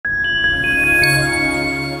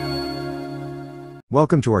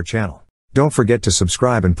Welcome to our channel. Don't forget to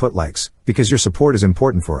subscribe and put likes, because your support is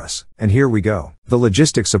important for us. And here we go. The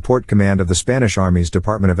Logistics Support Command of the Spanish Army's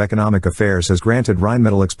Department of Economic Affairs has granted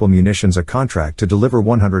Rheinmetall Expal Munitions a contract to deliver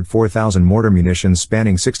 104,000 mortar munitions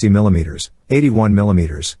spanning 60mm,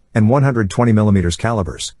 81mm, and 120mm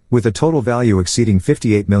calibers, with a total value exceeding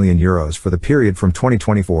 €58 million for the period from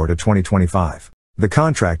 2024 to 2025. The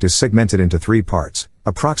contract is segmented into three parts,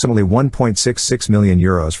 approximately €1.66 million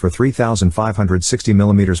for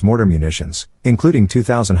 3,560mm mortar munitions, including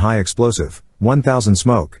 2,000 high explosive, 1,000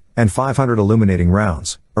 smoke, and 500 illuminating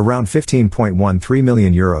rounds, around €15.13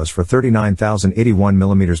 million for 39,000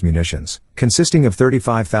 81mm munitions, consisting of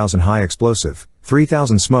 35,000 high explosive,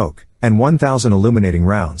 3,000 smoke, and 1,000 illuminating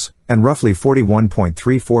rounds, and roughly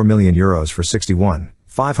 €41.34 million for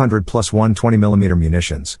 500 plus 120mm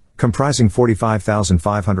munitions, comprising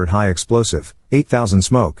 45,500 high explosive, 8,000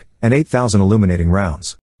 smoke, and 8,000 illuminating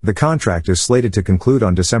rounds. The contract is slated to conclude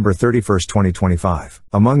on December 31, 2025.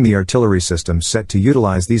 Among the artillery systems set to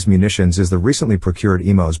utilize these munitions is the recently procured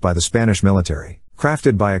EMOS by the Spanish military.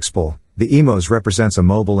 Crafted by Expal, the EMOS represents a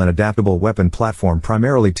mobile and adaptable weapon platform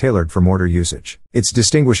primarily tailored for mortar usage. Its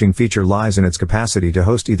distinguishing feature lies in its capacity to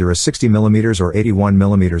host either a 60mm or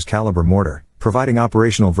 81mm caliber mortar, providing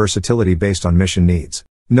operational versatility based on mission needs.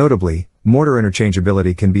 Notably, mortar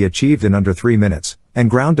interchangeability can be achieved in under 3 minutes, and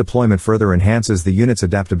ground deployment further enhances the unit's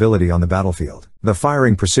adaptability on the battlefield. The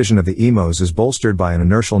firing precision of the EMOS is bolstered by an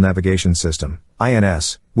inertial navigation system,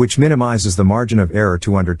 INS, which minimizes the margin of error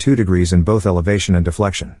to under 2 degrees in both elevation and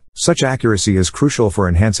deflection. Such accuracy is crucial for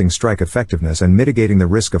enhancing strike effectiveness and mitigating the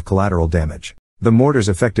risk of collateral damage. The mortar's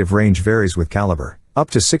effective range varies with caliber, up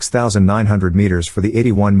to 6,900 meters for the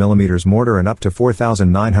 81mm mortar and up to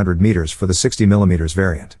 4,900 meters for the 60mm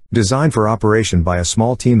variant. Designed for operation by a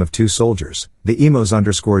small team of 2 soldiers, the EMOS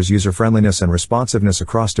underscores user-friendliness and responsiveness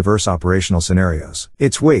across diverse operational scenarios.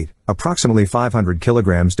 Its weight, approximately 500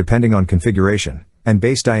 kilograms depending on configuration, and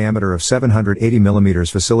base diameter of 780mm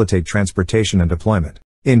facilitate transportation and deployment.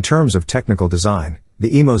 In terms of technical design,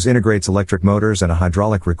 the EMOS integrates electric motors and a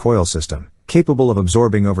hydraulic recoil system, capable of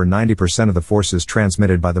absorbing over 90% of the forces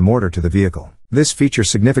transmitted by the mortar to the vehicle. This feature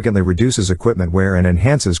significantly reduces equipment wear and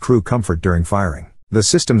enhances crew comfort during firing. The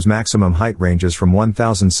system's maximum height ranges from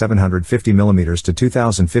 1,750mm to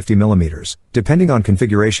 2,050mm, depending on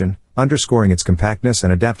configuration, underscoring its compactness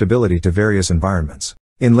and adaptability to various environments.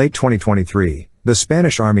 In late 2023, the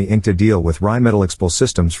Spanish Army inked a deal with Rheinmetall Expal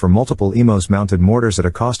Systems for multiple EMOS-mounted mortars at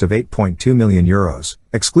a cost of €8.2 million,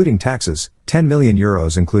 excluding taxes, €10 million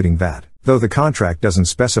including VAT. Though the contract doesn't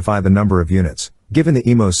specify the number of units, given the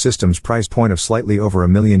EMOS system's price point of slightly over €1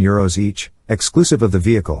 million each, exclusive of the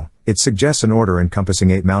vehicle, it suggests an order encompassing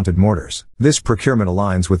 8 mounted mortars. This procurement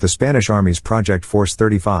aligns with the Spanish Army's Project Force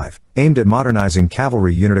 35, aimed at modernizing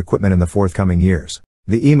cavalry unit equipment in the forthcoming years.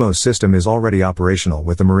 The EMOS system is already operational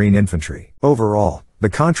with the Marine Infantry. Overall, the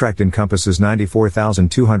contract encompasses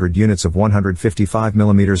 94,200 units of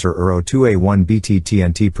 155mm or Euro 2A1 BT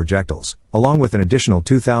TNT projectiles, along with an additional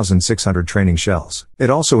 2,600 training shells. It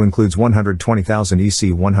also includes 120,000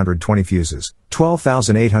 EC-120 fuses,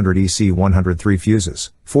 12,800 EC-103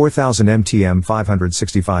 fuses, 4,000 MTM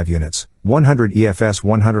 565 units, 100 EFS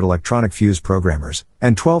 100 electronic fuse programmers,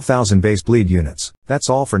 and 12,000 base bleed units. That's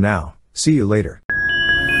all for now. See you later.